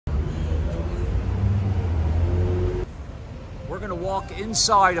gonna walk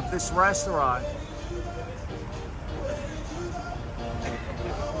inside of this restaurant.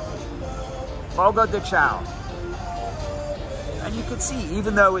 Blvd. And you can see,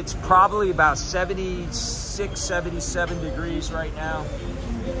 even though it's probably about 76, 77 degrees right now,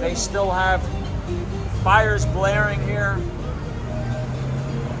 they still have fires blaring here.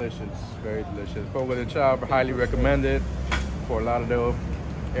 Delicious, very delicious. Blvd. Highly recommended for Lauderdale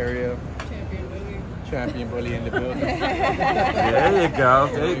area. Champion bully in the building. There you go,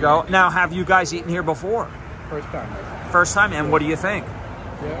 there you go. Now, have you guys eaten here before? First time. First time, and what do you think?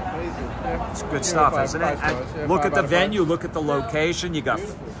 Yeah, amazing. Yeah. It's good stuff, isn't it? And look at the venue, look at the location. You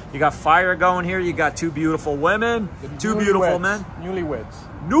got fire going here. You got two beautiful women, two beautiful men. Newlyweds.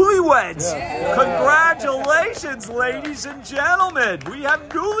 Newlyweds! Yeah. Congratulations, ladies and gentlemen. We have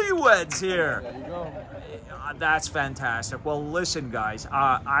newlyweds here. There you go. That's fantastic. Well, listen, guys,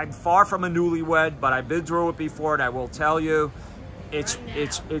 I'm far from a newlywed, but I've been through it before, and I will tell you, it's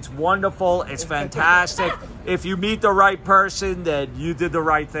wonderful. It's fantastic. If you meet the right person, then you did the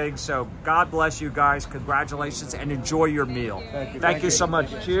right thing. So God bless you guys. Congratulations, and enjoy your meal. Thank you so much.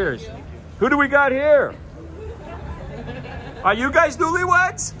 Cheers. Who do we got here? Are you guys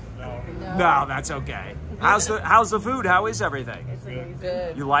newlyweds? No, that's okay. How's the food? How is everything? It's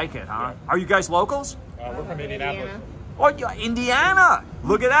good. You like it, huh? Are you guys locals? We're from Indianapolis. Oh, yeah, Indiana.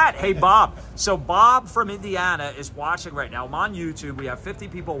 Look at that. Hey, Bob. So Bob from Indiana is watching right now. I'm on YouTube. We have 50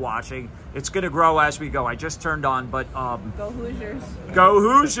 people watching. It's going to grow as we go. I just turned on, but... Go Hoosiers. Go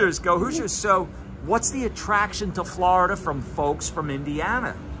Hoosiers. Go Hoosiers. So what's the attraction to Florida from folks from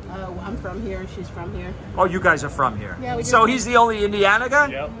Indiana? I'm from here. She's from here. Oh, you guys are from here. Yeah, so he's the only Indiana guy?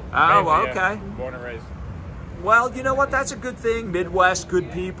 Yep. Oh, Mainly, okay. Yeah. Born and raised. Well, you know what? That's a good thing. Midwest,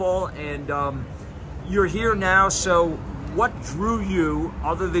 good people. And you're here now, so what drew you,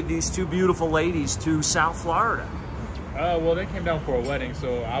 other than these two beautiful ladies, to South Florida? Well, they came down for a wedding,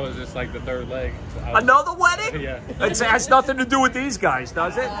 so I was just like the third leg. So Another wedding? Yeah. It has nothing to do with these guys,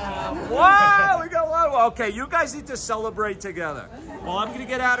 does it? Wow, we got one. Okay, you guys need to celebrate together. Well, I'm going to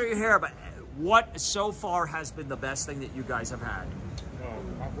get out of your hair, but what so far has been the best thing that you guys have had?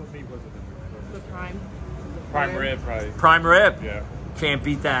 What meat was it? The prime. Prime rib, probably. Prime rib? Yeah. Can't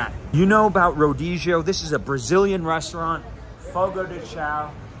beat that. You know about Rodizio? This is a Brazilian restaurant. Fogo de Chao.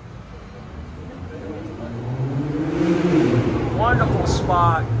 Wonderful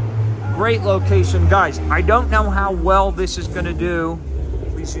spot. Great location. Guys, I don't know how well this is going to do.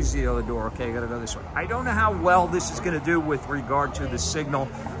 Please use the other door. Okay, I got to go this way. I don't know how well this is going to do with regard to the signal,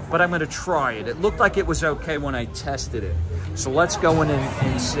 but I'm going to try it. It looked like it was okay when I tested it. So let's go in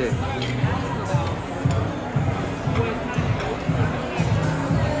and see.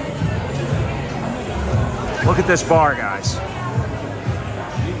 Look at this bar, guys.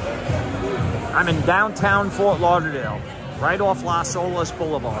 I'm in downtown Fort Lauderdale, right off Las Olas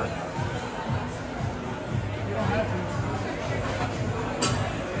Boulevard.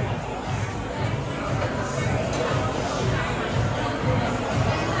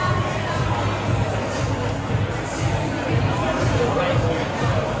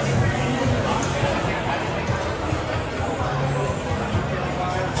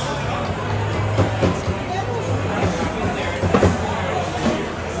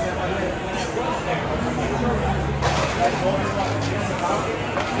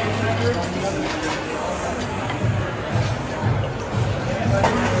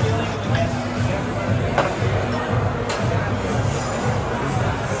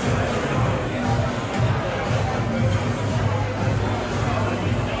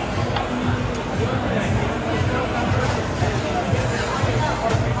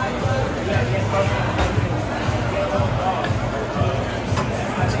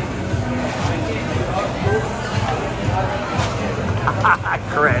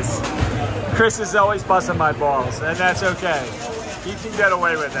 Chris is always busting my balls, and that's okay. He can get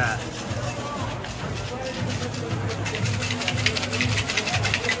away with that.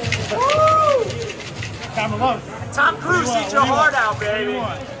 Woo! Time alone. Tom Cruise, eat your heart out, baby.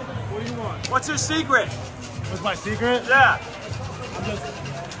 What do you want? What's your secret? What's my secret? Yeah.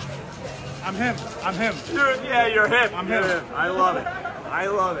 I'm him. I'm him. Dude, yeah, you're him. I'm you're him. I love it. I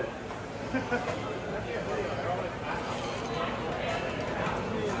love it.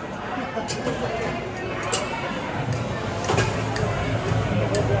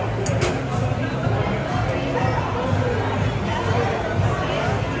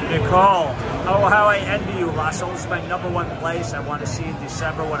 Nicole, oh how I envy you. Las Olas is my #1 place I want to see in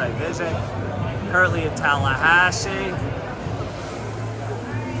December when I visit. Currently in Tallahassee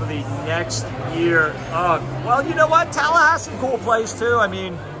for the next year. Well, you know what? Tallahassee, cool place too. I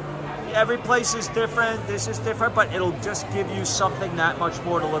mean, every place is different. This is different, but it'll just give you something that much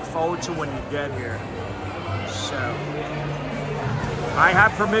more to look forward to when you get here. So, I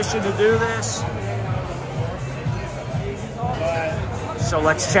have permission to do this. So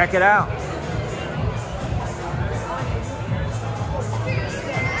let's check it out.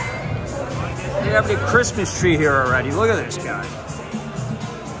 They have a Christmas tree here already. Look at this guy.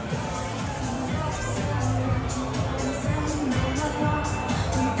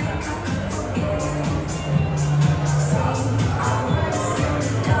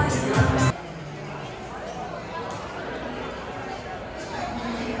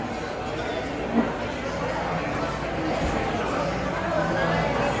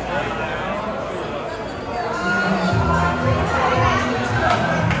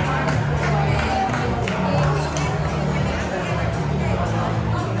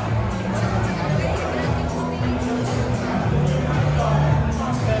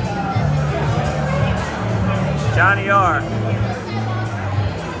 Johnny R.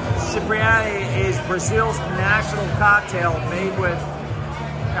 Cipriani is Brazil's national cocktail made with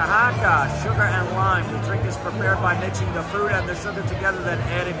cajaca, sugar, and lime. The drink is prepared by mixing the fruit and the sugar together, then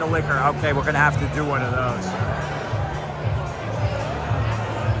adding the liquor. Okay, we're going to have to do one of those.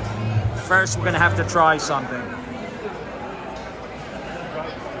 First, we're going to have to try something.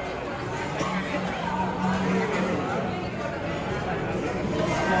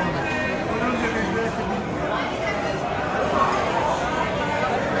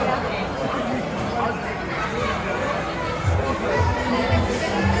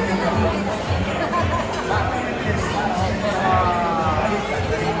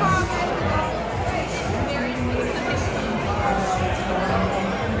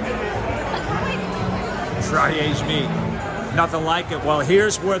 Friday's meat. Nothing like it. Well,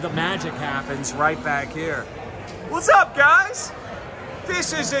 here's where the magic happens, right back here. What's up, guys?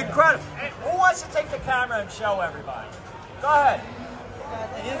 This is incredible. Hey, who wants to take the camera and show everybody? Go ahead.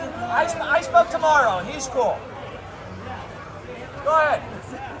 I spoke tomorrow, and he's cool. Go ahead.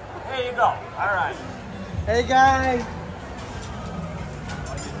 There you go. All right. Hey, guys.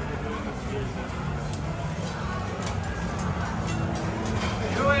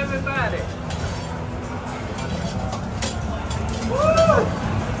 Hello, everybody. Woo!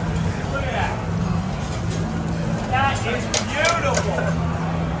 Look at that. That is beautiful.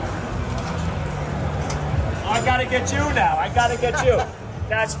 I gotta get you now. I gotta get you.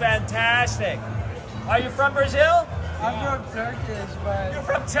 That's fantastic. Are you from Brazil? I'm from Turkish, but... You're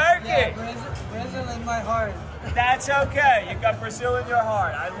from Turkey? Yeah, Brazil in my heart. That's okay. You got Brazil in your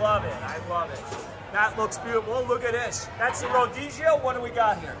heart. I love it. I love it. That looks beautiful. Oh, look at this. That's the rodizio. What do we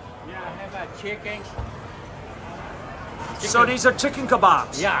got here? Yeah, I have a chicken. So these are chicken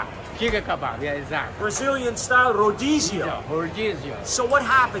kebabs? Yeah, chicken kebab. Yeah, exactly. Brazilian style rodizio. Yeah, rodizio. So what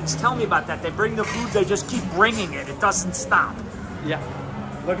happens? Tell me about that. They bring the food, they just keep bringing it. It doesn't stop. Yeah,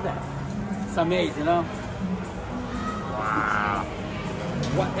 look at that. It's amazing, you know? Wow.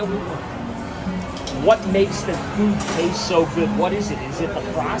 What makes the food taste so good? What is it? Is it the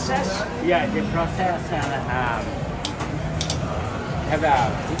process? Yeah, the process and have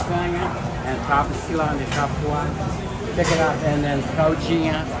a picanha and top sila on the top one. Pick it up and then coaching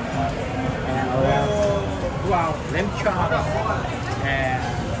and well, lamb chop and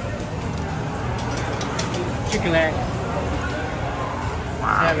chicken leg.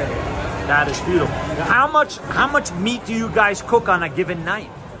 Wow. That is beautiful. How much meat do you guys cook on a given night?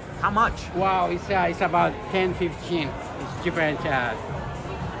 How much? Wow, it's about 10, 15. It's different.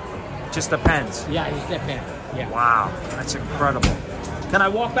 Just depends. Yeah, it's different. Yeah. Wow, that's incredible. Can I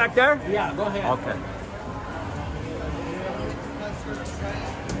walk back there? Yeah, go ahead. Okay.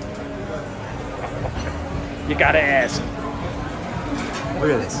 You gotta ask. Look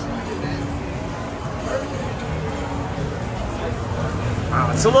at this.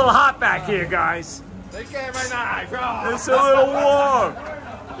 Wow, it's a little hot back here, guys. They came right now, bro. It's a little warm.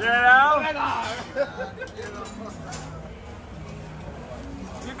 You know?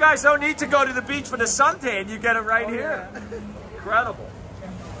 You guys don't need to go to the beach for the suntan. You get it right here. Incredible.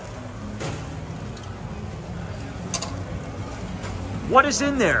 What is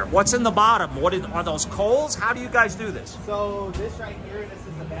in there? What's in the bottom? Are those coals? How do you guys do this? So this right here, this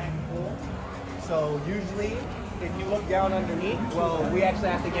is the bag coal. So usually, if you look down underneath, well, we actually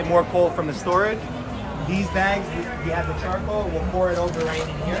have to get more coal from the storage. These bags, we have the charcoal. We'll pour it over right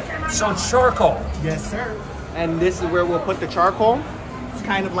in here. So charcoal. Yes, sir. And this is where we'll put the charcoal. It's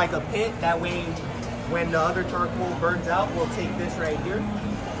kind of like a pit. That way, when the other charcoal burns out, we'll take this right here.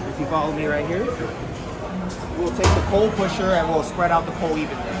 If you follow me right here. We'll take the coal pusher and we'll spread out the coal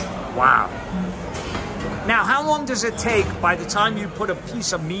evenly. Wow. Now, how long does it take by the time you put a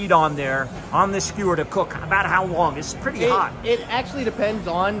piece of meat on there, on the skewer to cook? About how long? It's pretty hot. It actually depends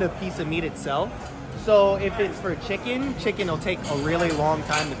on the piece of meat itself. So if it's for chicken will take a really long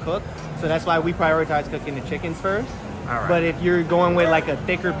time to cook. So that's why we prioritize cooking the chickens first. All right. But if you're going with like a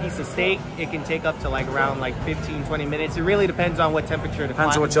thicker piece of steak, it can take up to like around like 15, 20 minutes. It really depends on what temperature the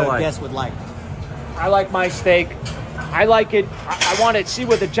guest would like. I like my steak. I like it. I want to see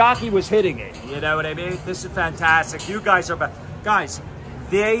where the jockey was hitting it. You know what I mean? This is fantastic. You guys are, guys,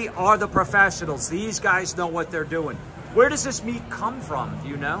 they are the professionals. These guys know what they're doing. Where does this meat come from? Do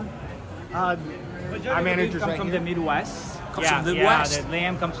you know? Our manager's comes right from here. the Midwest. Comes from the West? The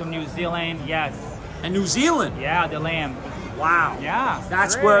lamb comes from New Zealand. Yes. And New Zealand? Yeah, the lamb. Wow. Yeah.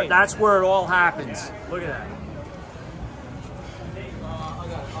 That's great. where it all happens. Look at that.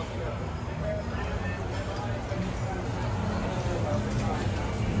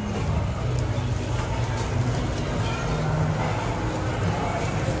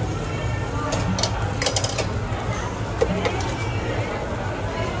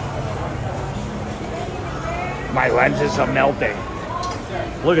 My lenses are melting.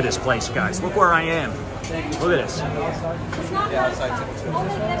 Look at this place, guys. Look where I am. Look at this.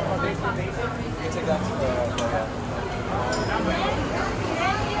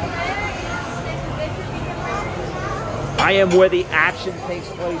 I am where the action takes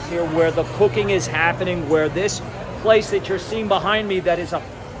place here, where the cooking is happening, where this place that you're seeing behind me that is a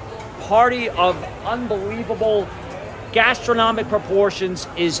party of unbelievable gastronomic proportions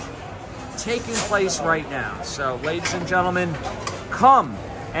is taking place right now. So, ladies and gentlemen, come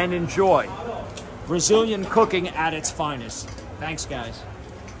and enjoy Brazilian cooking at its finest. Thanks, guys.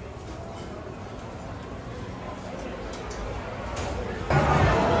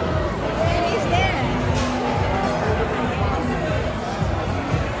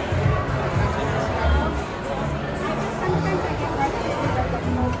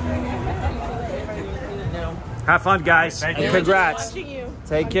 Have fun, guys. And congrats.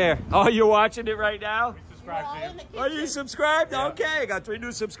 Take care. Oh, you're watching it right now? Are you subscribed? Yeah. Okay, I got 3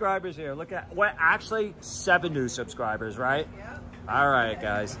 new subscribers here. Look at, well, actually 7 new subscribers, right? Yeah. All right,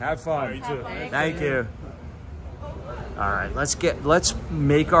 guys, have fun. You too. Thank you. All right, let's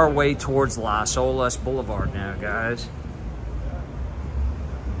make our way towards Las Olas Boulevard now, guys.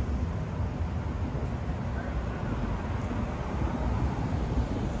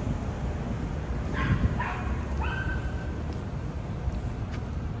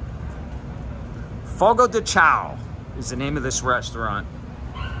 Fogo de Chao is the name of this restaurant.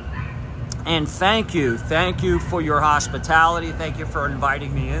 And thank you for your hospitality. Thank you for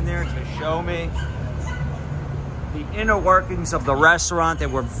inviting me in there to show me the inner workings of the restaurant. They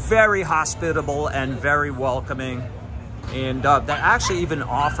were very hospitable and very welcoming. And they actually even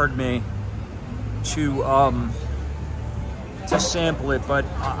offered me to sample it, but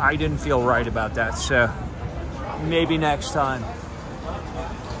I didn't feel right about that. So maybe next time.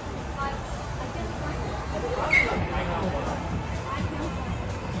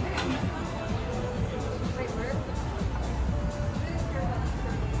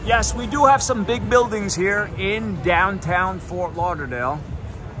 Yes, we do have some big buildings here in downtown Fort Lauderdale.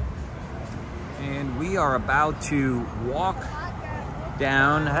 And we are about to walk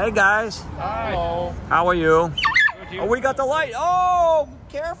down. Hey, guys. Hi. Hello. How are you? Oh, we got the light. Oh,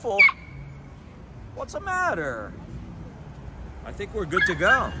 careful. What's the matter? I think we're good to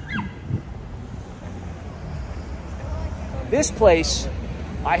go. This place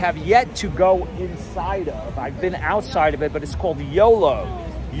I have yet to go inside of. I've been outside of it, but it's called YOLO.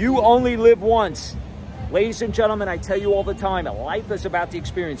 You only live once. Ladies and gentlemen, I tell you all the time, life is about the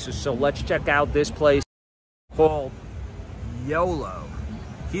experiences. So let's check out this place called YOLO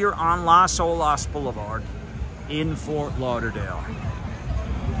here on Las Olas Boulevard in Fort Lauderdale.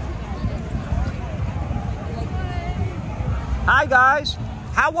 Hi guys.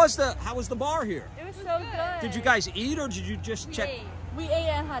 How was the bar here? It was so good. Did you guys eat or did you just check? We ate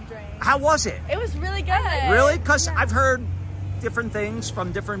and had drinks. How was it? It was really good. Really? Because I've heard different things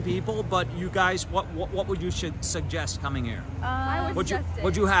from different people, but you guys, what would you suggest coming here?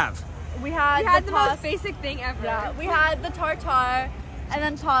 What'd you have? We had the most basic thing ever. Yeah, we had the tartare and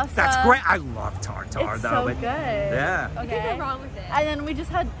then pasta. That's great. I love tartare it's though. So but good. Yeah. Okay. You can't go wrong with it. And then we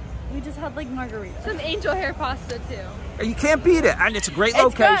just had like margarita. Some angel hair pasta too. You can't beat it, and it's a great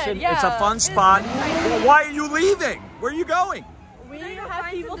location. Good, yeah. It's a fun spot. Well, why are you leaving? Where are you going? We have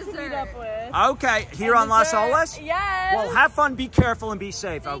people to meet up with. Okay, here on Las Olas? Yes. Well, have fun, be careful, and be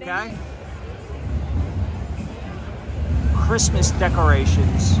safe, okay? Christmas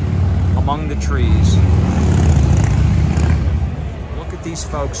decorations among the trees. Look at at these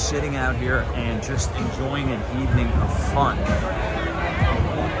folks sitting out here and just enjoying an evening of fun.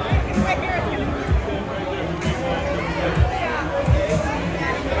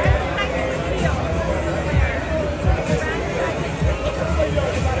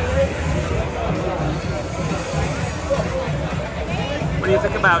 What do you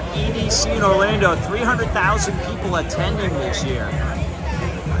think about EDC in Orlando? 300,000 people attending this year.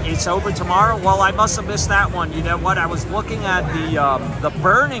 It's over tomorrow? Well, I must have missed that one. You know what? I was looking at the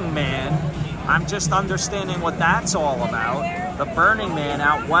Burning Man. I'm just understanding what that's all about. The Burning Man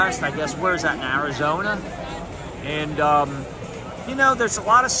out west, I guess, where is that, in Arizona? And, you know, there's a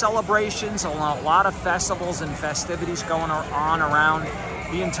lot of celebrations, a lot of festivals and festivities going on around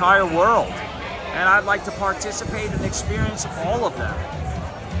the entire world. And I'd like to participate and experience all of them.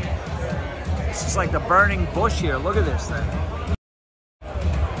 This is like the burning bush here. Look at this thing.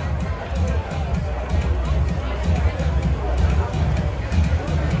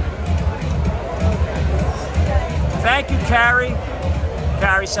 Thank you, Carrie.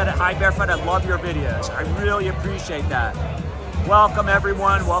 Carrie said it. Hi, Barefoot. I love your videos. I really appreciate that. Welcome,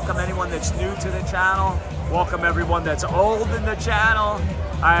 everyone. Welcome anyone that's new to the channel. Welcome everyone that's old in the channel.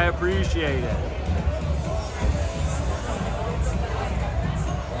 I appreciate it.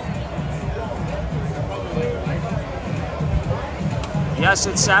 Yes,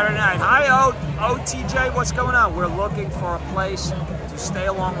 it's Saturday night. Hi, OTJ, what's going on? We're looking for a place to stay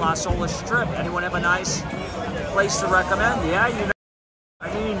along Las Olas Strip. Anyone have a nice place to recommend? Yeah, you know,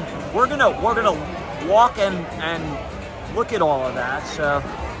 I mean, we're gonna walk and look at all of that. So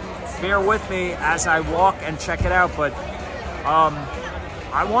bear with me as I walk and check it out. But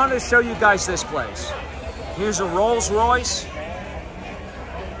I want to show you guys this place. Here's a Rolls Royce.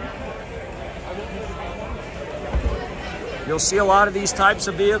 You'll see a lot of these types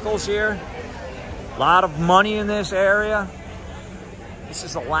of vehicles here. A lot of money in this area. This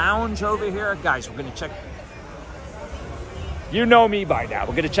is a lounge over here. Guys, we're gonna check. You know me by now.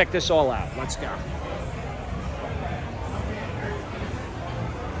 We're gonna check this all out. Let's go.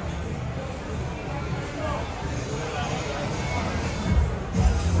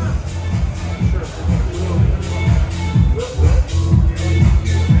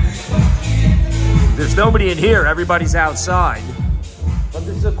 There's nobody in here, everybody's outside. But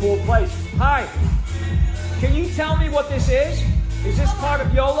this is a cool place. Hi, can you tell me what this is? Is this part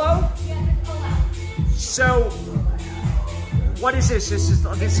of YOLO? Yeah, it's Olas. So, what is this? This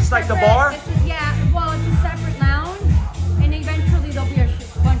is like the bar? Yeah, well, it's a separate lounge, and eventually there'll be a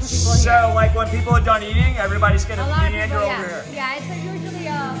bunch of people here. So, like when people are done eating, everybody's gonna meander over here. Yeah, it's usually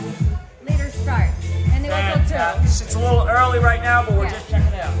a later start. And they will go too. It's a little early right now, but we're just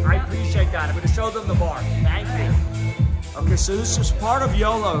checking it out. I appreciate that. I'm going to show them the bar. Thank you. Okay, so this is part of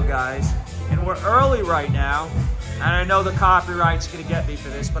YOLO, guys. And we're early right now. And I know the copyright's going to get me for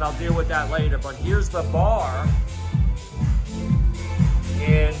this, but I'll deal with that later. But here's the bar.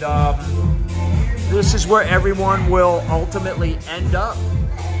 And this is where everyone will ultimately end up.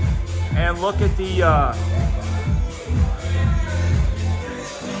 And look at the...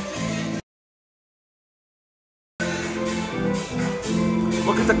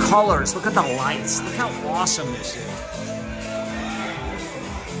 Look at the colors, look at the lights, look how awesome this is.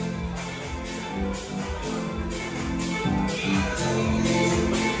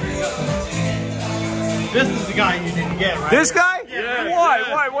 This is the guy you need to get, right? This guy? Yeah.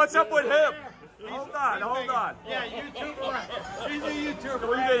 Why? What's up with him? Hold on. Yeah, YouTuber. He's a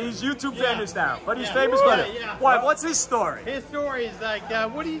YouTuber. He's YouTube famous now, but he's famous for it. Yeah. Why? What's his story? His story is like,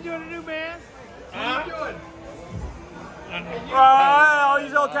 what are you doing to do, man? What are you doing? Oh,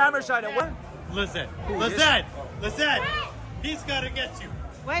 he's all camera shy. What? Listen. He's got to get you.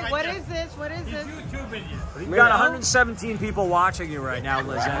 Wait, what is this? What is this? He's YouTubing you. We've got 117 people watching you right now,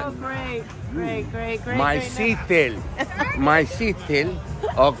 Lizette. Oh, great. My sister,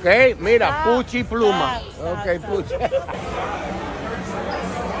 okay? Mira, Puchi Pluma. Okay, Puchi.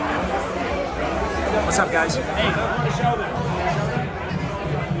 What's up, guys? Hey, I want to show them.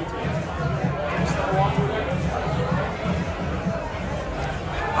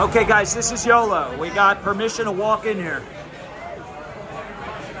 Okay, guys, this is YOLO. We got permission to walk in here.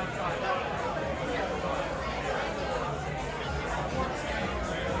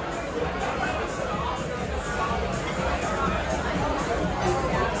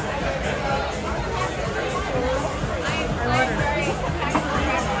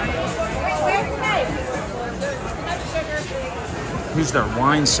 Here's their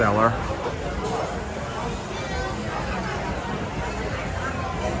wine cellar.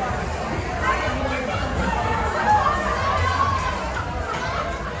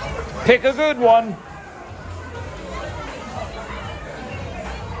 Pick a good one.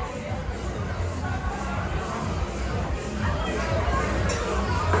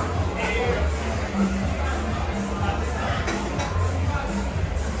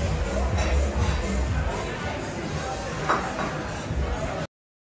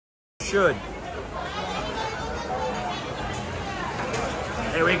 should.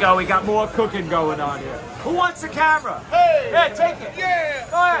 There we go. We got more cooking going on here. Who wants the camera? Hey! Yeah, take it. Yeah!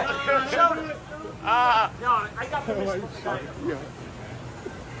 Go ahead. Show it. No, I got permission from you.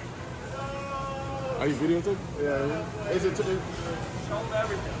 Are you videotaping? Yeah. Is it today?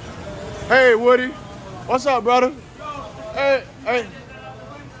 Hey, Woody. What's up, brother? Hey.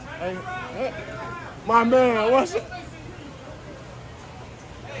 My man, what's up?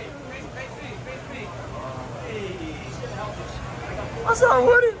 What's up,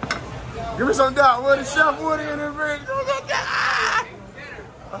 Woody? Give me some doubt, Woody. Chef Woody in the ring. Get her.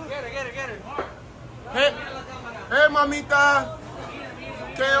 Hey, mamita.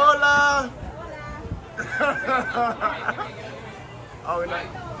 Que hola. Oh, we like.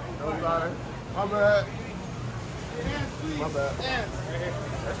 My bad.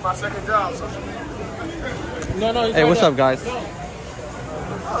 That's my second job. Social media. No. Hey, what's up, guys?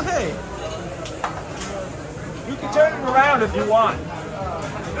 Oh, hey. You can turn it around if you want.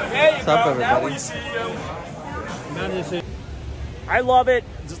 There you What's up, go. Now everybody? we see you. I love it.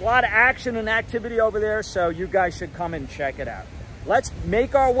 There's a lot of action and activity over there, so you guys should come and check it out. Let's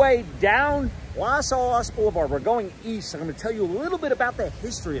make our way down Las Olas Boulevard. We're going east. I'm going to tell you a little bit about the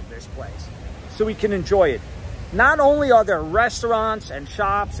history of this place so we can enjoy it. Not only are there restaurants and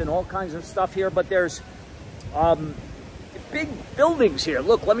shops and all kinds of stuff here, but there's big buildings here.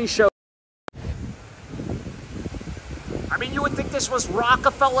 Look, let me show you. I mean, you would think this was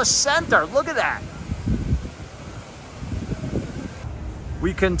Rockefeller Center. Look at that.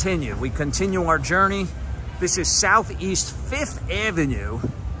 We continue our journey. This is Southeast 5th Avenue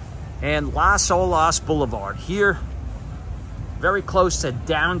and Las Olas Boulevard here, very close to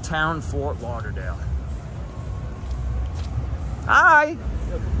downtown Fort Lauderdale. Hi.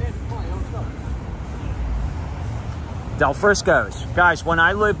 Del Frisco's. Guys, when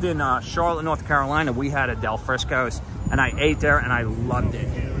I lived in Charlotte, North Carolina, we had a Del Frisco's and I ate there and I loved it.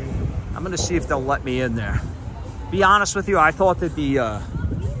 I'm gonna see if they'll let me in there. Be honest with you, I thought that the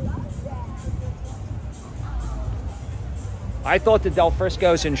Del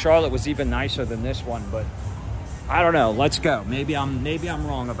Frisco's in Charlotte was even nicer than this one, but I don't know. Let's go. Maybe I'm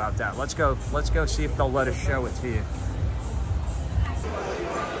wrong about that. Let's go see if they'll let us show it to you.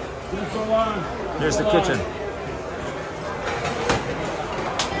 Here's the kitchen.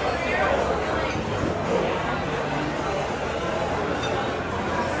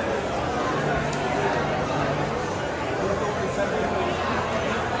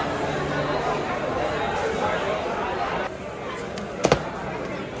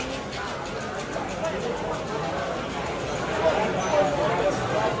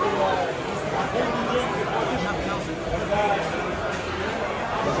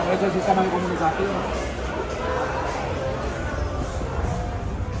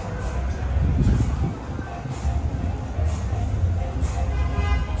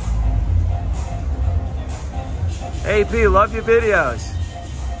 AP, love your videos.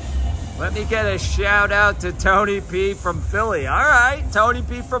 Let me get a shout out to Tony P from Philly. All right, Tony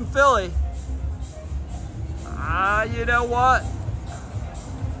P from Philly. You know what?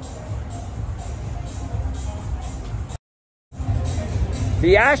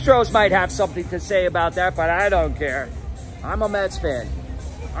 The Astros might have something to say about that, but I don't care. I'm a Mets fan.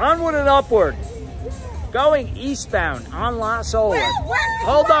 Onward and upward. Going eastbound on Las Olas.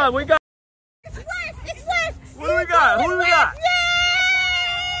 Hold on, we got... It's West! It's West! What do we got? Who do we got?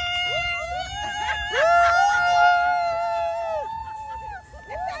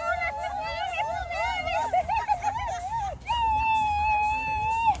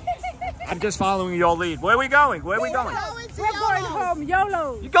 I'm just following your lead. Where are we going? Where are we going? We're going home,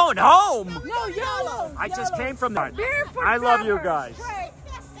 YOLO. You going home? No, YOLO. I just came from that. Beer for I love you drivers. guys.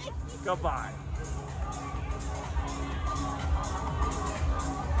 Goodbye.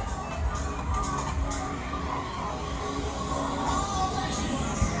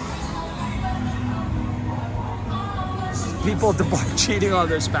 People at the bar cheating on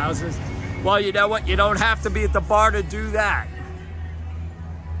their spouses. Well, you know what? You don't have to be at the bar to do that.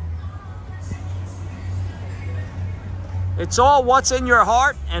 It's all what's in your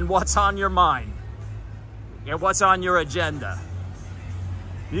heart and what's on your mind and what's on your agenda.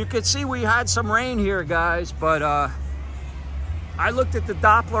 You could see we had some rain here, guys, but I looked at the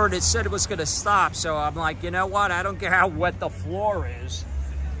Doppler and it said it was going to stop. So I'm like, you know what? I don't care how wet the floor is.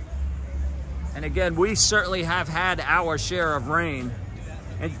 And again, we certainly have had our share of rain.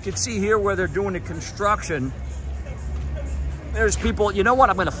 And you can see here where they're doing the construction. There's people, you know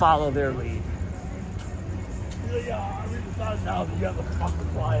what? I'm going to follow their lead. Yeah, I really thought now that you have a fucking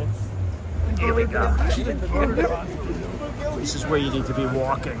clients. Here we go. This is where you need to be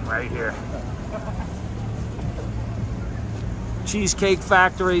walking, right here. Cheesecake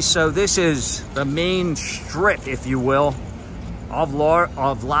Factory. So this is the main strip, if you will, of Las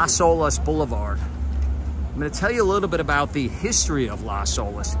Olas Boulevard. I'm going to tell you a little bit about the history of Las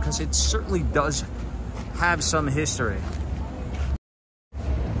Olas, because it certainly does have some history.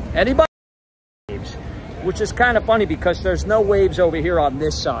 Anybody? Which is kind of funny because there's no waves over here on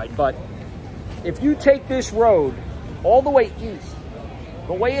this side, but if you take this road all the way east,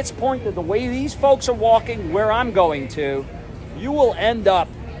 the way it's pointed, the way these folks are walking where I'm going to, you will end up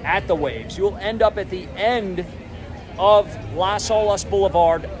at the waves. You will end up at the end of Las Olas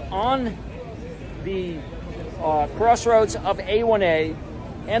Boulevard on the crossroads of A1A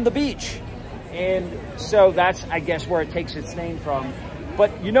and the beach. And so that's, I guess, where it takes its name from.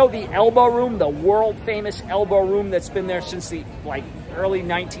 But you know the Elbow Room, the world famous Elbow Room that's been there since the early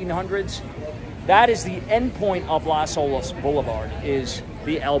 1900s? That is the end point of Las Olas Boulevard, is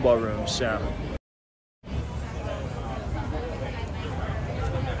the Elbow Room. So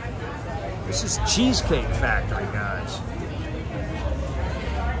this is Cheesecake Factory, guys.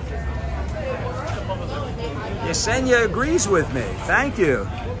 Yesenia agrees with me. Thank you.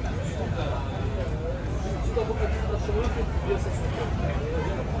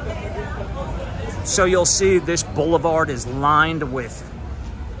 So you'll see this boulevard is lined with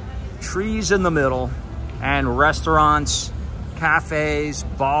trees in the middle and restaurants, cafes,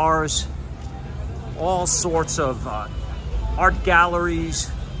 bars, all sorts of art galleries,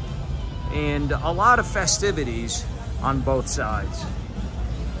 and a lot of festivities on both sides.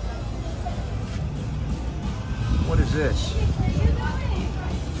 What is this?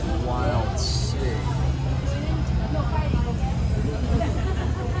 Wild Sea.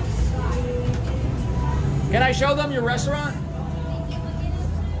 Can I show them your restaurant?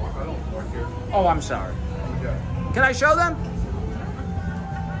 Oh, I'm sorry. Can I show them?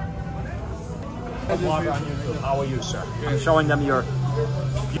 How are you, sir? I'm showing them your...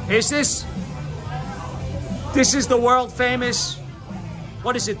 Is this is the world famous,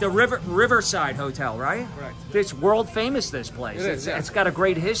 what is it, the Riverside Hotel, right? Correct. It's world famous, this place. It is, yeah. It's got a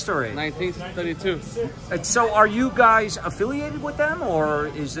great history. 1932. So are you guys affiliated with them, or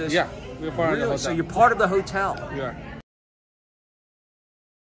is this... Yeah, we're part of the hotel. So you're part of the hotel? We are.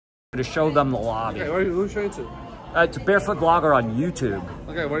 To show them the lobby. Okay, who show it to? It's a Barefoot Blogger on YouTube.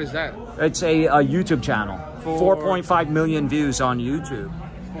 Okay, what is that? It's a YouTube channel. 4.5 million views on YouTube.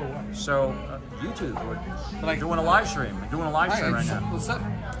 So, YouTube, we're doing a live stream. We're doing a live stream right now. What's up?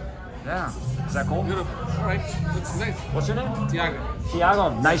 Yeah. Is that cool? Beautiful. All right. What's your name? What's your name? Tiago.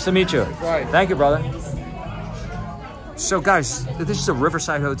 Tiago. Nice to meet you. Right. Thank you, brother. So, guys, this is a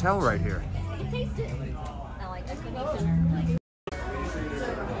Riverside Hotel right here.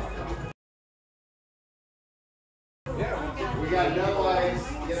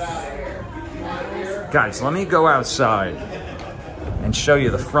 Guys, let me go outside and show you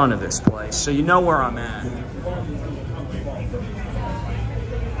the front of this place so you know where I'm at.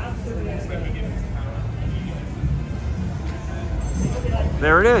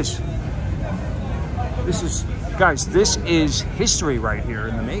 There it is. Guys, this is history right here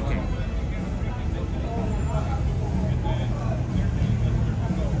in the making.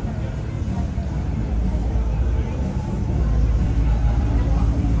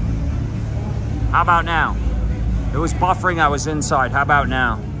 How about now? It was buffering, I was inside. How about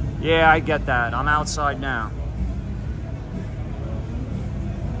now? Yeah, I get that. I'm outside now.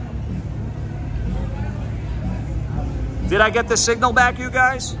 Did I get the signal back, you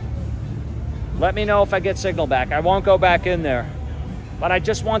guys? Let me know if I get signal back. I won't go back in there. But I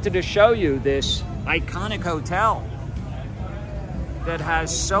just wanted to show you this iconic hotel that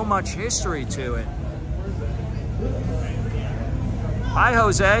has so much history to it. Hi,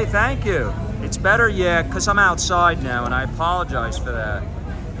 Jose. Thank you. It's better, yeah, because I'm outside now, and I apologize for that.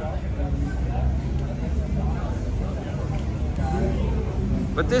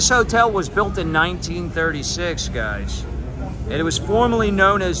 But this hotel was built in 1936, guys. And it was formerly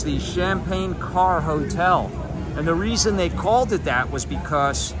known as the Champagne Car Hotel. And the reason they called it that was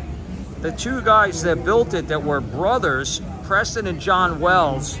because the two guys that built it that were brothers, Preston and John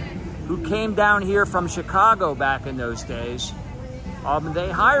Wells, who came down here from Chicago back in those days, they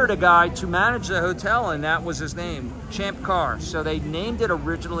hired a guy to manage the hotel, and that was his name, Champ Car. So they named it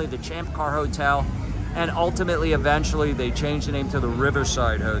originally the Champ Car Hotel, and ultimately, eventually, they changed the name to the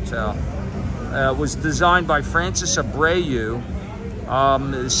Riverside Hotel. It was designed by Francis Abreu,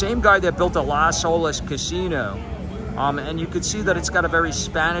 the same guy that built the Las Olas Casino. And you can see that it's got a very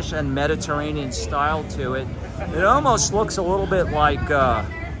Spanish and Mediterranean style to it. It almost looks a little bit like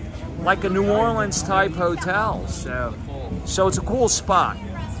like a New Orleans type hotel. So it's a cool spot.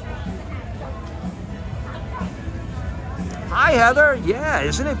 Hi, Heather. Yeah,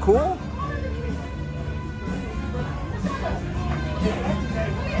 isn't it cool?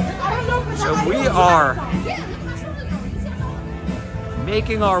 So we are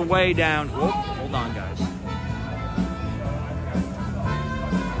making our way down. Whoop, hold on, guys.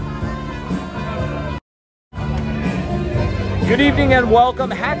 Good evening and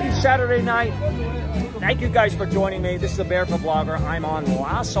welcome. Happy Saturday night. Thank you guys for joining me. This is the Barefoot Vlogger. I'm on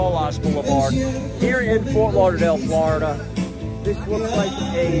Las Olas Boulevard here in Fort Lauderdale, Florida. This looks like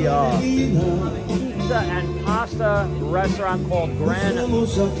a pizza and pasta restaurant called Gran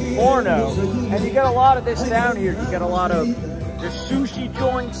Forno. And you get a lot of this down here. You get a lot of the sushi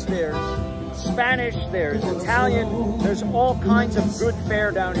joints. There's Spanish, there's Italian. There's all kinds of good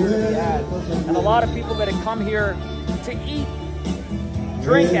fare down here to be had. And a lot of people that have come here to eat,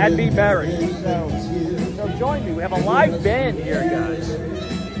 drink, and be merry. So join me. We have a live band here, guys.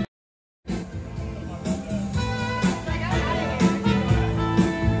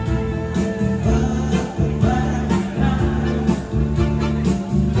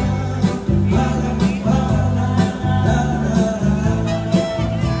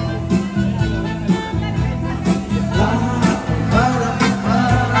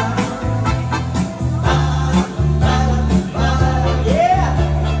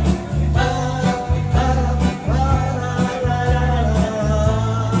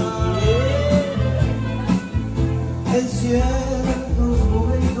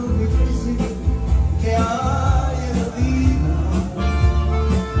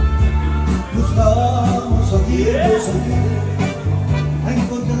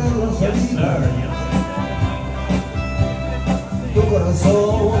 Tu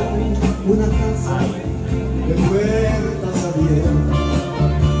corazón, una casa de puertas abiertas.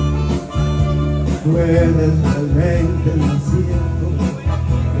 Tú eres realmente el desierto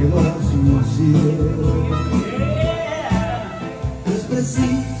que va a su cielo. Es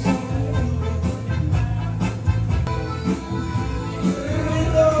preciso.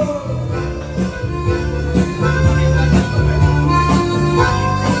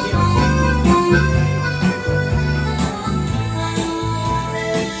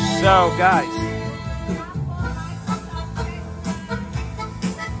 So, guys,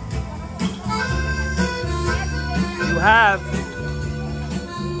 you have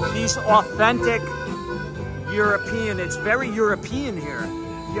these authentic European, it's very European here.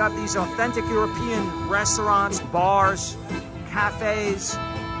 You have these authentic European restaurants, bars, cafes,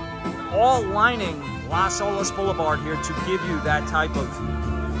 all lining Las Olas Boulevard here to give you that type of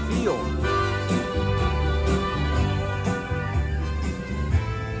feel.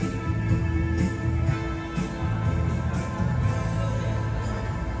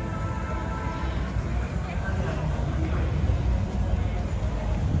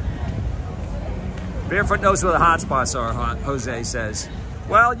 Barefoot knows where the hot spots are, Jose says.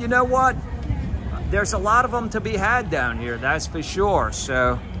 Well, you know what? There's a lot of them to be had down here, that's for sure.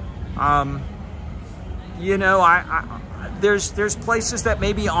 So, you know, there's places that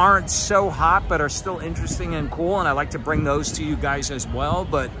maybe aren't so hot but are still interesting and cool, and I like to bring those to you guys as well.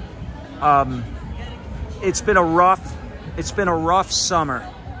 But it's been a rough summer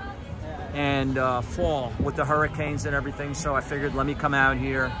and fall with the hurricanes and everything. So I figured let me come out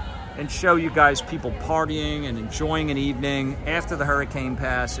here and show you guys people partying and enjoying an evening after the hurricane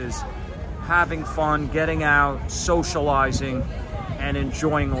passes, having fun, getting out, socializing, and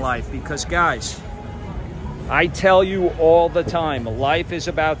enjoying life. Because guys, I tell you all the time, life is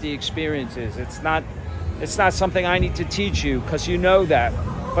about the experiences. It's not something I need to teach you, because you know that.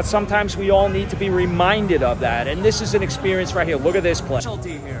 But sometimes we all need to be reminded of that. And this is an experience right here. Look at this place.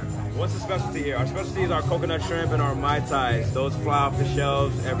 Specialty here. What's the specialty here? Our specialty is our coconut shrimp and our Mai Tais. Those fly off the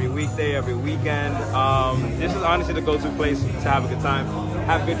shelves every weekday, every weekend. This is honestly the go-to place to have a good time.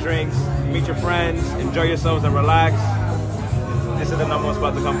 Have good drinks, meet your friends, enjoy yourselves and relax. This is the number one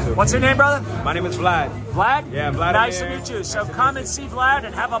spot to come to. What's your name, brother? My name is Vlad. Vlad? Yeah, Vlad. Nice to meet you. So come and see Vlad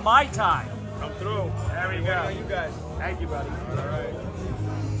and have a Mai Tai. Come through. There we go. You guys. Thank you, buddy. All right.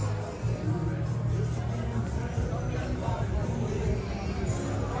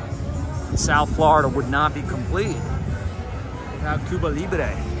 South Florida would not be complete without Cuba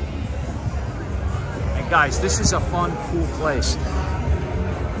Libre. And guys, this is a fun, cool place.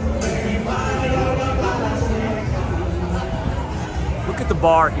 Look at the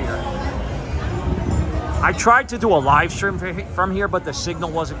bar here. I tried to do a live stream from here, but the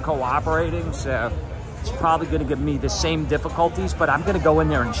signal wasn't cooperating, so it's probably going to give me the same difficulties, but I'm going to go in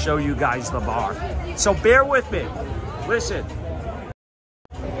there and show you guys the bar. So bear with me. Listen.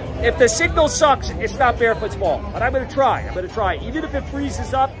 If the signal sucks, it's not Barefoot's fault. But I'm going to try. I'm going to try. Even if it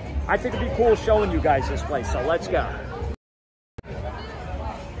freezes up, I think it'd be cool showing you guys this place. So let's go.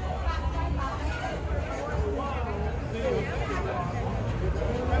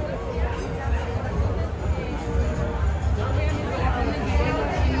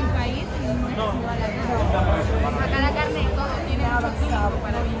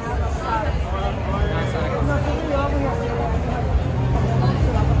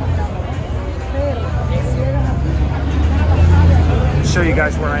 Show you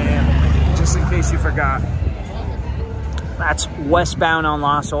guys where I am, just in case you forgot. That's westbound on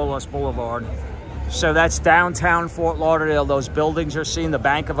Las Olas Boulevard. So that's downtown Fort Lauderdale. Those buildings you're seeing, the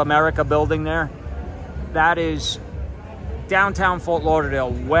Bank of America building there, that is downtown Fort Lauderdale,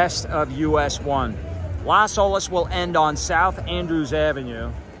 west of US 1. Las Olas will end on South Andrews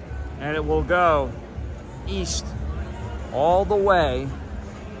Avenue, and it will go east all the way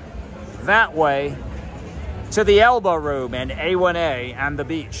that way to the Elbow Room and A1A and the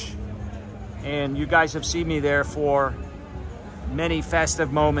beach. And you guys have seen me there for many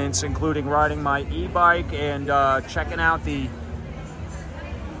festive moments, including riding my e-bike and checking out the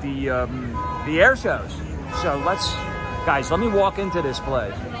air shows. So guys, let me walk into this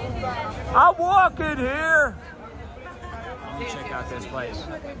place. I'll walk in here. Let me check out this place.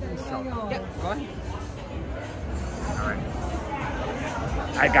 All right.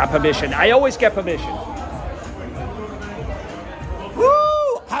 I got permission. I always get permission.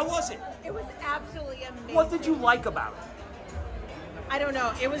 Woo! How was it? It was absolutely amazing. What did you like about it? I don't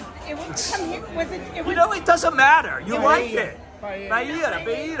know. It was come here. It was, you know, it doesn't matter. You liked it.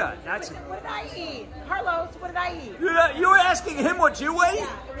 Paella. That's it. What did I eat? Carlos, what did I eat? You were asking him what you ate? Yeah,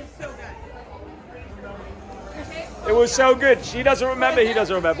 it was so good. It was so good. She doesn't remember. He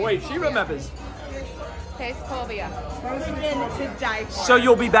doesn't remember. Wait, she remembers. Taste Colvia. Frozen to die for. So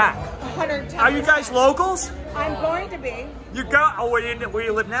you'll be back. 110%. Are you guys locals? I'm going to be. You go. Oh, where do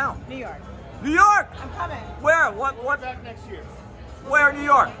you live now? New York. New York. I'm coming. Where? What? Back next year. Where in New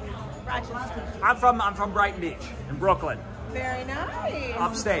York? Rochester. I'm from Brighton Beach in Brooklyn. Very nice.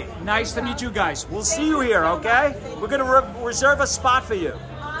 Upstate. Nice to meet you guys. We'll see you here, okay? We're gonna reserve a spot for you.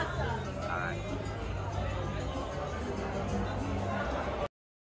 Awesome. All right.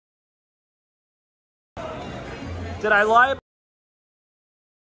 Did I lie?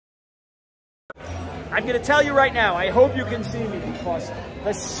 I'm gonna tell you right now, I hope you can see me, because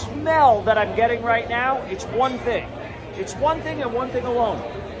the smell that I'm getting right now, it's one thing. It's one thing and one thing alone.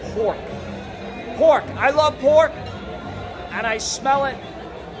 Pork. Pork. I love pork, and I smell it,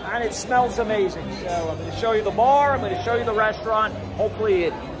 and it smells amazing. So I'm going to show you the bar. I'm going to show you the restaurant. Hopefully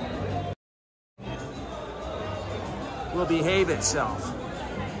it will behave itself.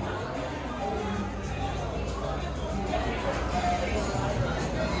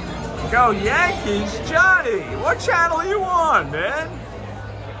 Go Yankees, Johnny. What channel are you on, man?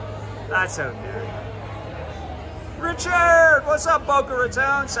 That's okay. Richard, what's up, Boca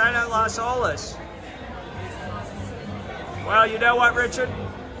Raton? Saturday Night Las Olas. Well, you know what, Richard?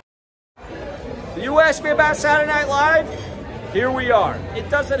 You asked me about Saturday Night Live? Here we are. It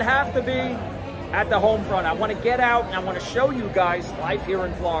doesn't have to be at the home front. I want to get out and I want to show you guys life here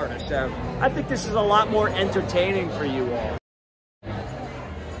in Florida. So I think this is a lot more entertaining for you all.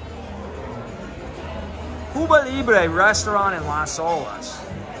 Blvd restaurant in Las Olas.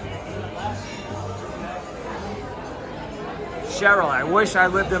 Cheryl, I wish I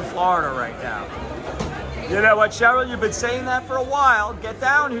lived in Florida right now. You know what, Cheryl? You've been saying that for a while. Get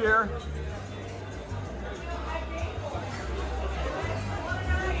down here.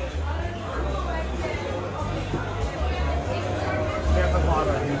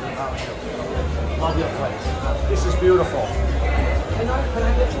 Love your place. This is beautiful. Can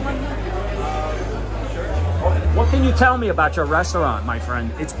I get you one here? What can you tell me about your restaurant, my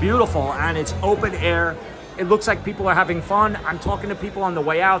friend? It's beautiful and it's open air. It looks like people are having fun. I'm talking to people on the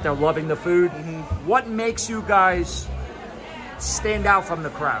way out. They're loving the food. What makes you guys stand out from the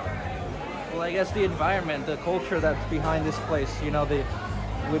crowd? Well, I guess the environment, the culture that's behind this place. You know,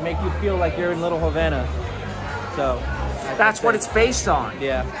 we make you feel like you're in Little Havana. So that's what it's based on.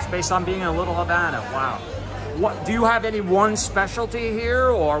 Yeah, it's based on being in Little Havana. Wow. What do you have any one specialty here,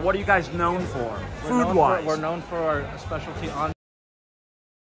 or what are you guys known for, food-wise? We're known for our specialty on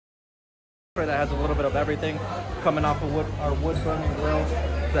that has a little bit of everything coming off of our wood-burning grill.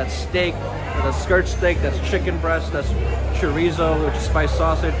 That's steak, that's skirt steak, that's chicken breast, that's chorizo, which is spiced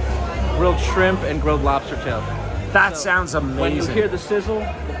sausage, grilled shrimp, and grilled lobster tail. That sounds amazing. When you hear the sizzle,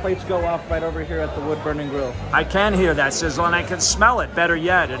 the plates go off right over here at the wood-burning grill. I can hear that sizzle, and I can smell it, better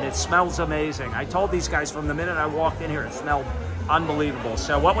yet, and it smells amazing. I told these guys from the minute I walked in here, it smelled Unbelievable.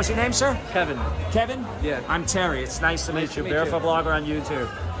 So what was your name, sir? Kevin. Kevin? Yeah. I'm Terry. It's nice to meet you. to meet Barefoot you. Vlogger on YouTube.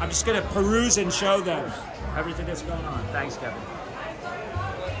 I'm just going to peruse and show them everything that's going on. Thanks, Kevin.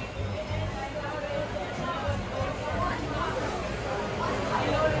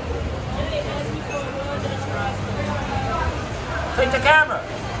 Take the camera.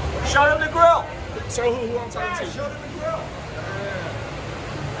 Show them the grill. Show who I'm talking to. Show them the grill.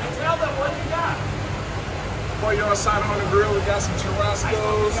 Tell them what you got. Pollo asado on the grill. We got some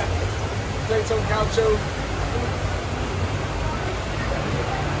churrascos, potato gaucho.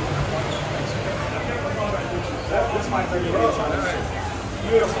 This might bring you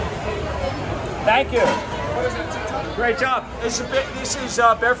beautiful. Thank you. Great job. This is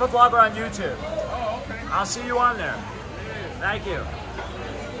Barefoot Vlogger on YouTube. Oh, okay. I'll see you on there. Thank you.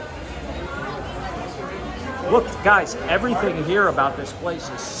 Look, guys, everything here about this place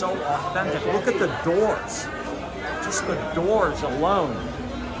is so authentic. Look at the doors. Just the doors alone.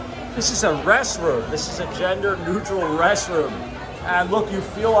 This is a restroom. This is a gender-neutral restroom. And look, you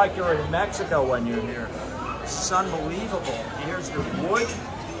feel like you're in Mexico when you're here. This is unbelievable. Here's the wood.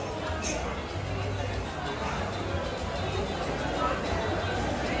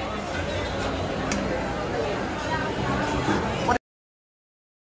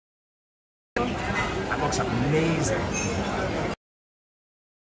 That looks amazing.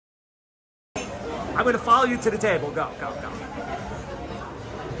 I'm going to follow you to the table. Go, go, go.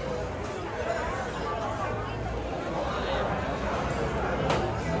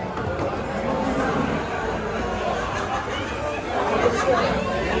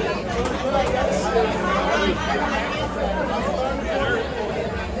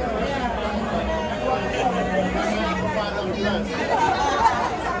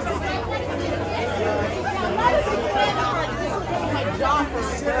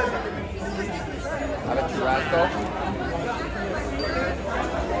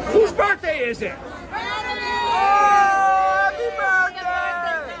 Whose birthday is it? Oh, happy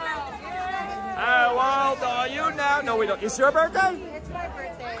birthday! Well, are you now? No, we don't. It's your birthday? It's my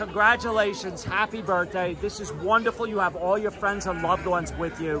birthday. Congratulations. Happy birthday. This is wonderful. You have all your friends and loved ones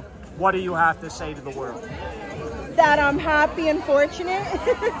with you. What do you have to say to the world? That I'm happy and fortunate.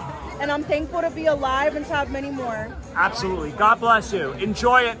 And I'm thankful to be alive and to have many more. Absolutely. God bless you.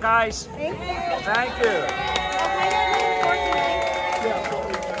 Enjoy it, guys. Thank you. Thank you.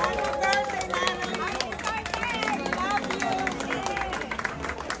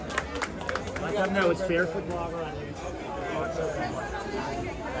 Let them know it's Barefoot Vlogger on YouTube.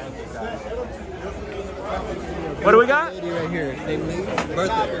 What do we got? Right here.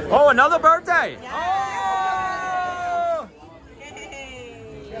 Birthday. Oh, another birthday. Oh!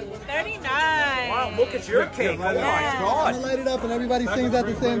 39. Wow, look at your cake. Oh my I'm God. gonna light it up and everybody sings at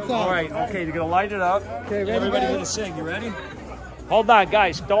the same time. All right, okay, you're gonna light it up. Okay, ready, Everybody's guys? gonna sing. You ready? Hold on,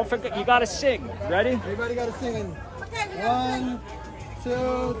 guys. Don't forget, you gotta sing. Ready? Everybody gotta sing in 1,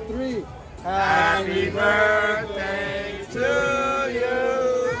 2, 3. Happy birthday to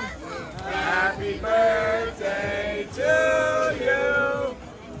you. Happy birthday to you.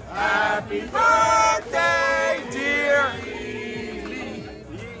 Happy birthday, dear.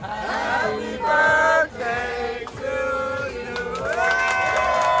 Happy birthday to you.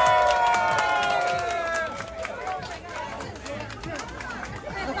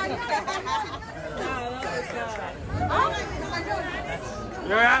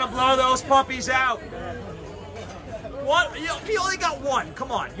 You're out to blow those puppies out. What? You only got one.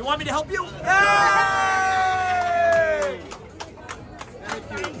 Come on. You want me to help you? Hey!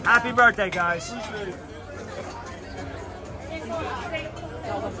 Happy birthday, guys.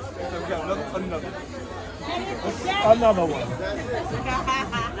 Another one.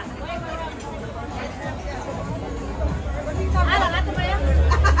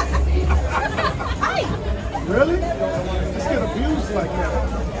 Really? Just get abused like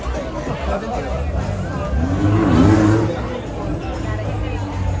that.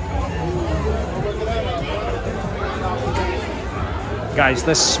 Guys,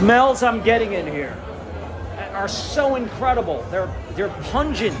 the smells I'm getting in here are so incredible. They're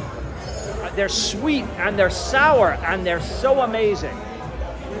pungent, they're sweet, and they're sour, and they're so amazing.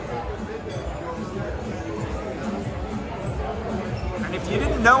 And if you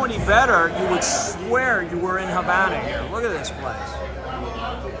didn't know any better, you would swear you were in Havana here. Look at this place.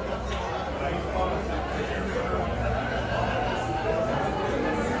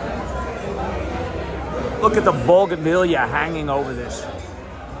 Look at the bougainvillea hanging over this.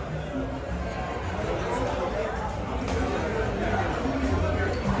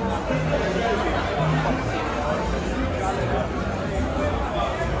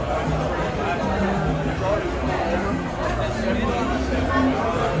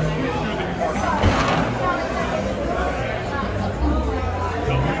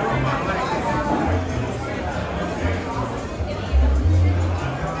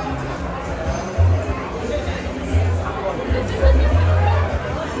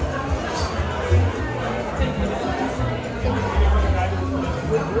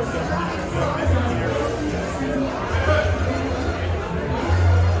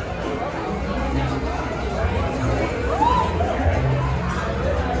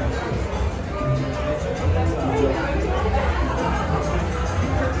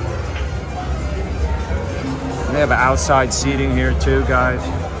 have outside seating here too, guys.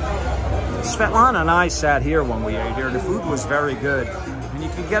 Svetlana and I sat here when we ate here. The food was very good. And you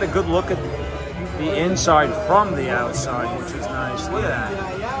can get a good look at the inside from the outside, which is nice. Look at that.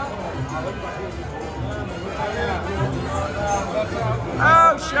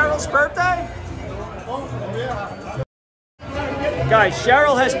 Oh, Cheryl's birthday? Guys,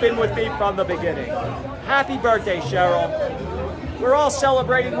 Cheryl has been with me from the beginning. Happy birthday, Cheryl. We're all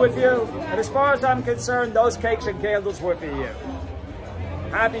celebrating with you. And as far as I'm concerned, those cakes and candles were for you.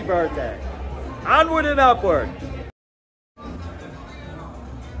 Happy birthday. Onward and upward.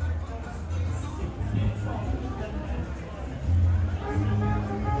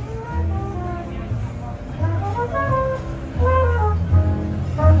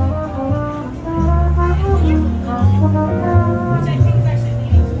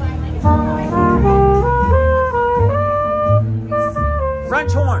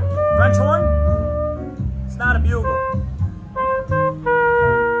 French horn. French horn? It's not a bugle.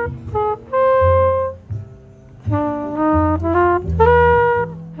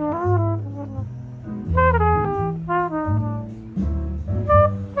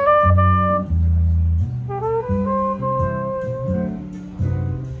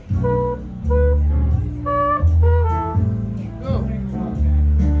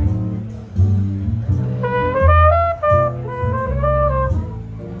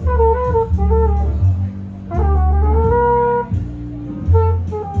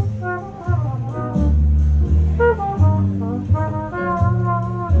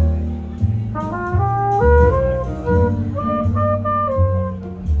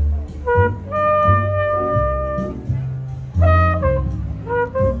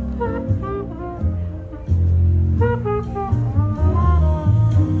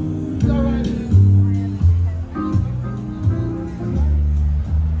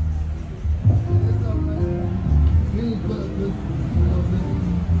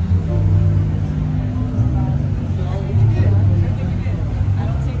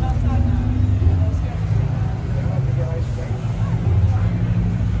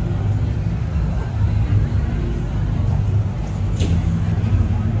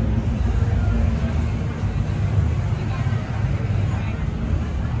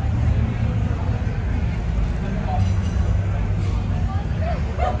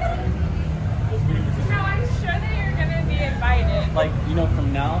 Like, you know,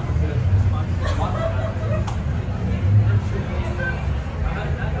 from now.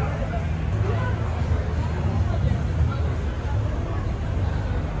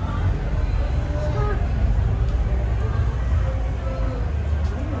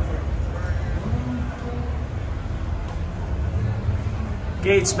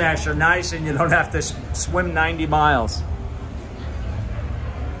 Gate smasher, nice, and you don't have to swim 90 miles.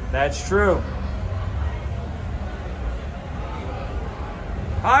 That's true.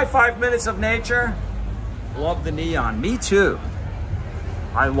 Hi, 5 minutes of nature. Love the neon. Me too.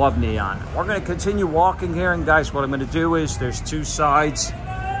 I love neon. We're going to continue walking here, and guys, what I'm going to do is there's two sides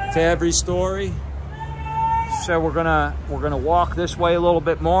to every story. So we're gonna walk this way a little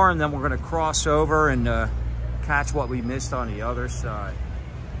bit more, and then we're going to cross over and catch what we missed on the other side.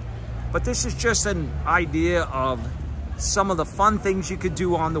 But this is just an idea of some of the fun things you could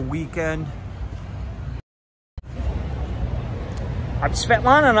do on the weekend.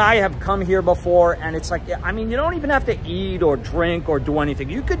 Svetlana and I have come here before, and it's like, I mean, you don't even have to eat or drink or do anything.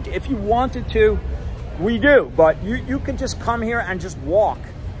 You could, if you wanted to, we do, but you could just come here and just walk.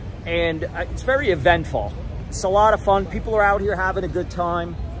 And it's very eventful. It's a lot of fun. People are out here having a good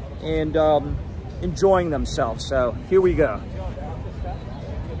time and enjoying themselves. So here we go.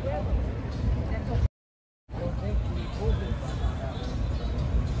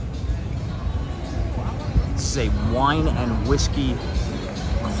 This is a wine and whiskey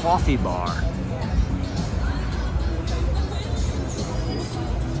coffee bar.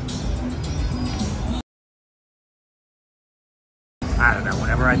 I don't know,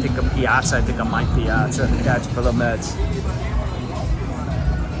 whenever I think of Piazza, I think of Mike Piazza, the catch for the Mets.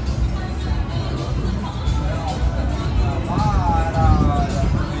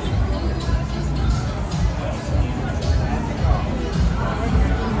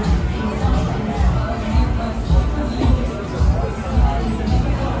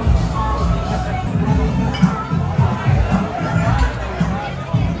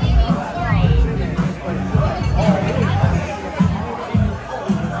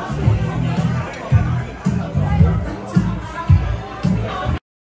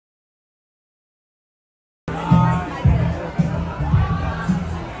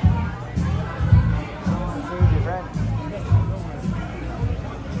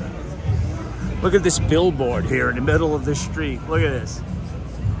 Look at this billboard here in the middle of the street. Look at this.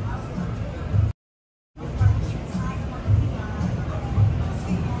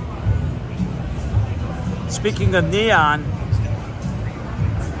 Speaking of neon,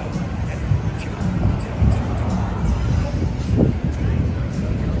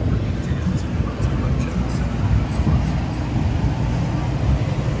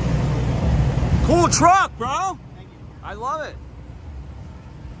 cool truck, bro. I love it.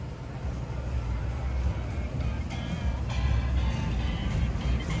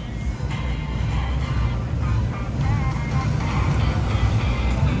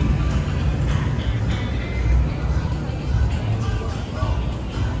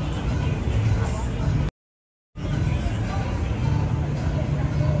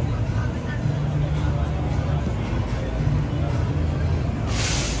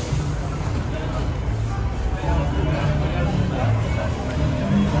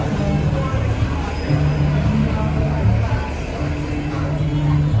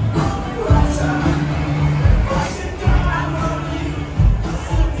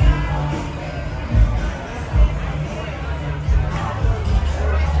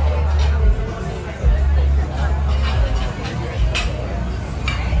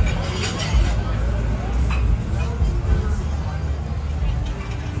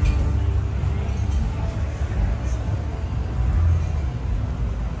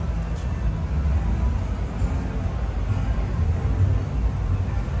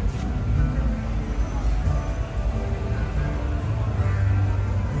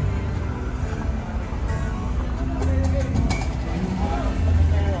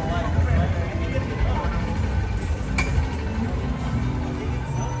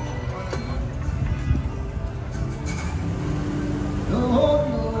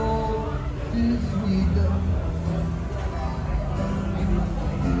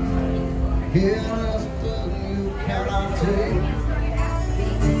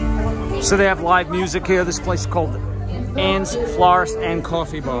 So they have live music here. This place is called Anne's Florist and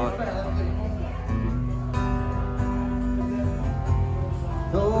Coffee Bar.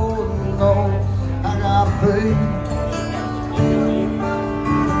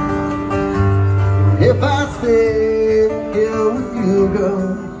 If I stay here with you,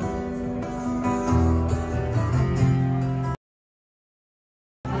 girl.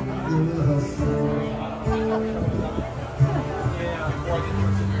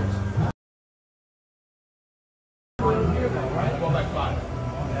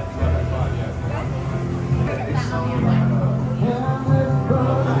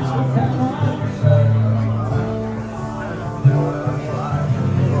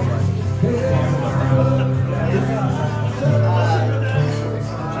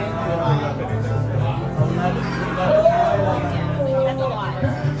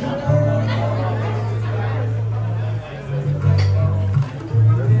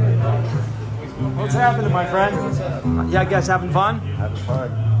 What's happening, my friend? Yeah, you guys having fun? Having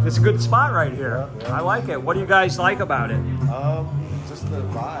fun. It's a good spot right here. Yeah. I like it. What do you guys like about it? Just the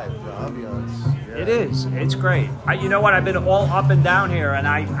vibe, the ambiance. Yeah. It is. It's great. You know what? I've been all up and down here, and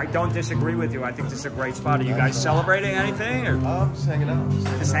I don't disagree with you. I think this is a great spot. Are you guys celebrating anything? Or? Just hanging out.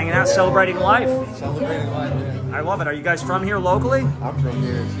 Just hanging out, celebrating life. Celebrating life, yeah. I love it. Are you guys from here locally? I'm from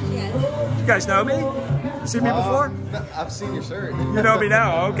here. You guys know me? You seen me before? No, I've seen your shirt. You know me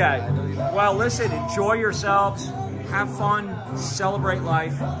now? Okay. I know you now. Well, listen, enjoy yourselves. Have fun, celebrate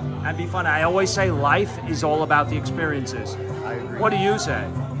life, and be fun. I always say life is all about the experiences. I agree. What do you say?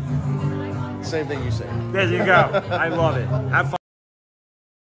 Same thing you say. There you go. I love it. Have fun.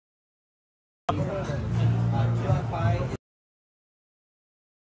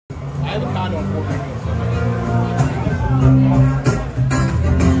 I have a condo in Puerto Rico.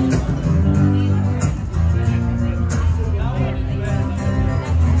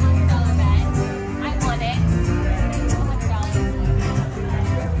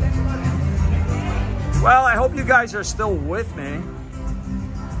 Well, I hope you guys are still with me.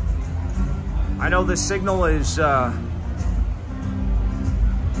 I know the signal is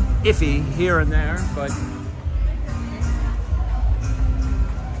iffy here and there, but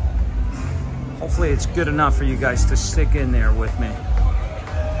hopefully it's good enough for you guys to stick in there with me.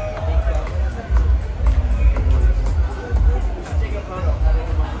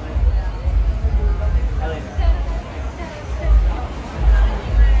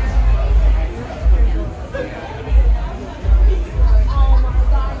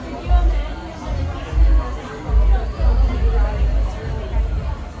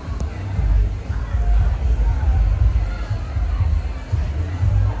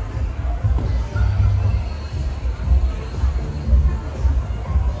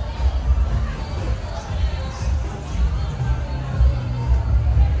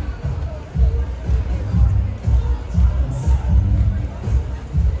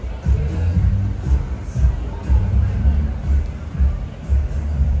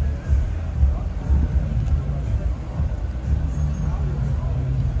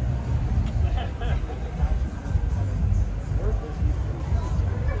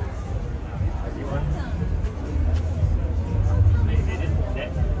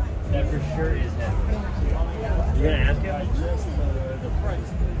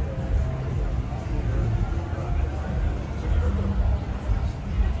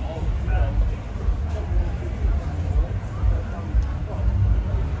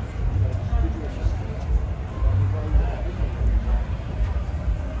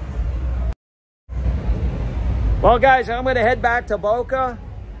 Well, guys, I'm going to head back to Boca.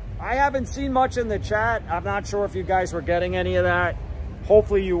 I haven't seen much in the chat. I'm not sure if you guys were getting any of that.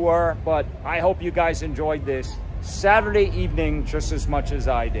 Hopefully you were, but I hope you guys enjoyed this Saturday evening just as much as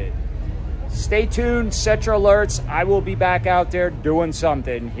I did. Stay tuned, set your alerts. I will be back out there doing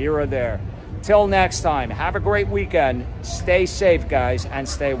something here or there. Till next time, have a great weekend. Stay safe, guys, and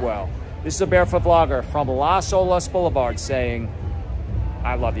stay well. This is a Barefoot Vlogger from Las Olas Boulevard saying,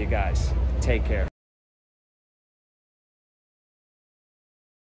 I love you guys. Take care.